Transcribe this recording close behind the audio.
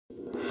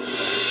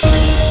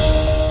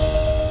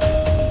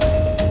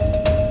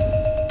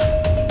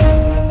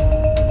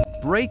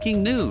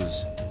Breaking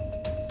news!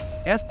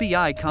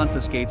 FBI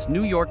confiscates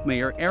New York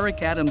Mayor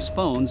Eric Adams'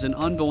 phones in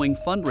ongoing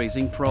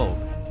fundraising probe.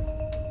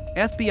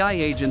 FBI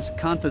agents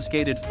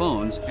confiscated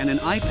phones and an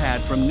iPad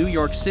from New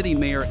York City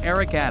Mayor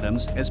Eric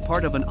Adams as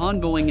part of an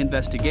ongoing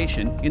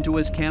investigation into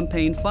his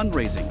campaign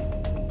fundraising.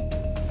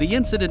 The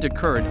incident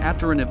occurred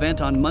after an event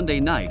on Monday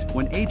night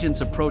when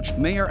agents approached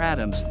Mayor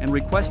Adams and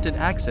requested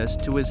access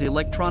to his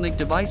electronic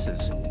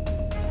devices.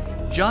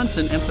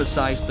 Johnson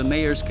emphasized the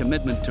mayor's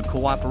commitment to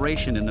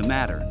cooperation in the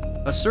matter,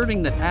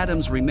 asserting that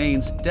Adams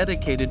remains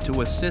dedicated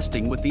to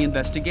assisting with the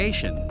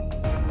investigation.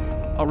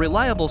 A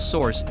reliable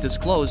source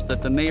disclosed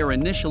that the mayor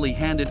initially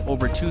handed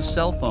over 2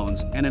 cell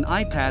phones and an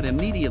iPad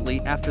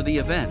immediately after the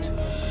event.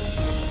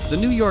 The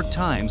New York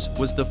Times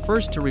was the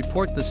first to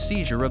report the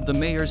seizure of the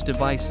mayor's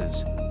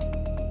devices.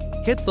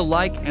 Hit the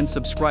like and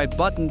subscribe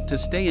button to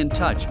stay in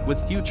touch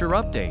with future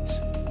updates.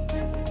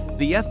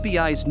 The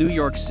FBI's New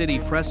York City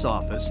press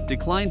office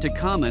declined to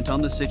comment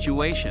on the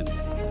situation.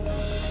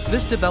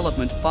 This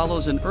development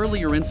follows an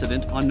earlier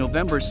incident on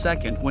November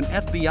 2nd when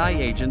FBI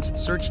agents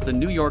searched the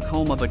New York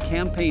home of a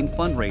campaign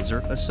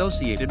fundraiser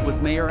associated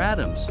with Mayor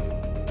Adams.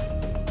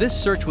 This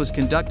search was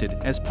conducted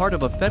as part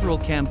of a federal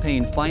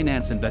campaign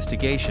finance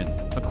investigation,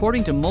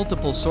 according to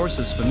multiple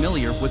sources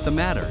familiar with the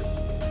matter.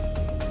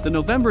 The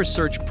November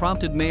search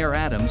prompted Mayor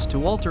Adams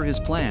to alter his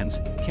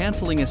plans,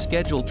 canceling a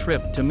scheduled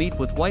trip to meet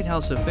with White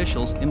House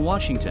officials in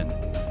Washington.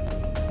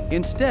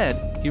 Instead,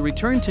 he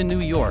returned to New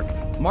York,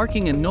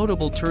 marking a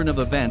notable turn of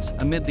events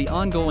amid the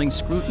ongoing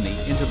scrutiny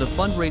into the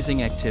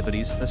fundraising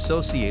activities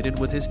associated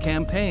with his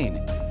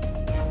campaign.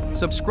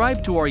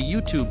 Subscribe to our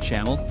YouTube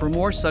channel for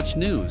more such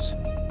news.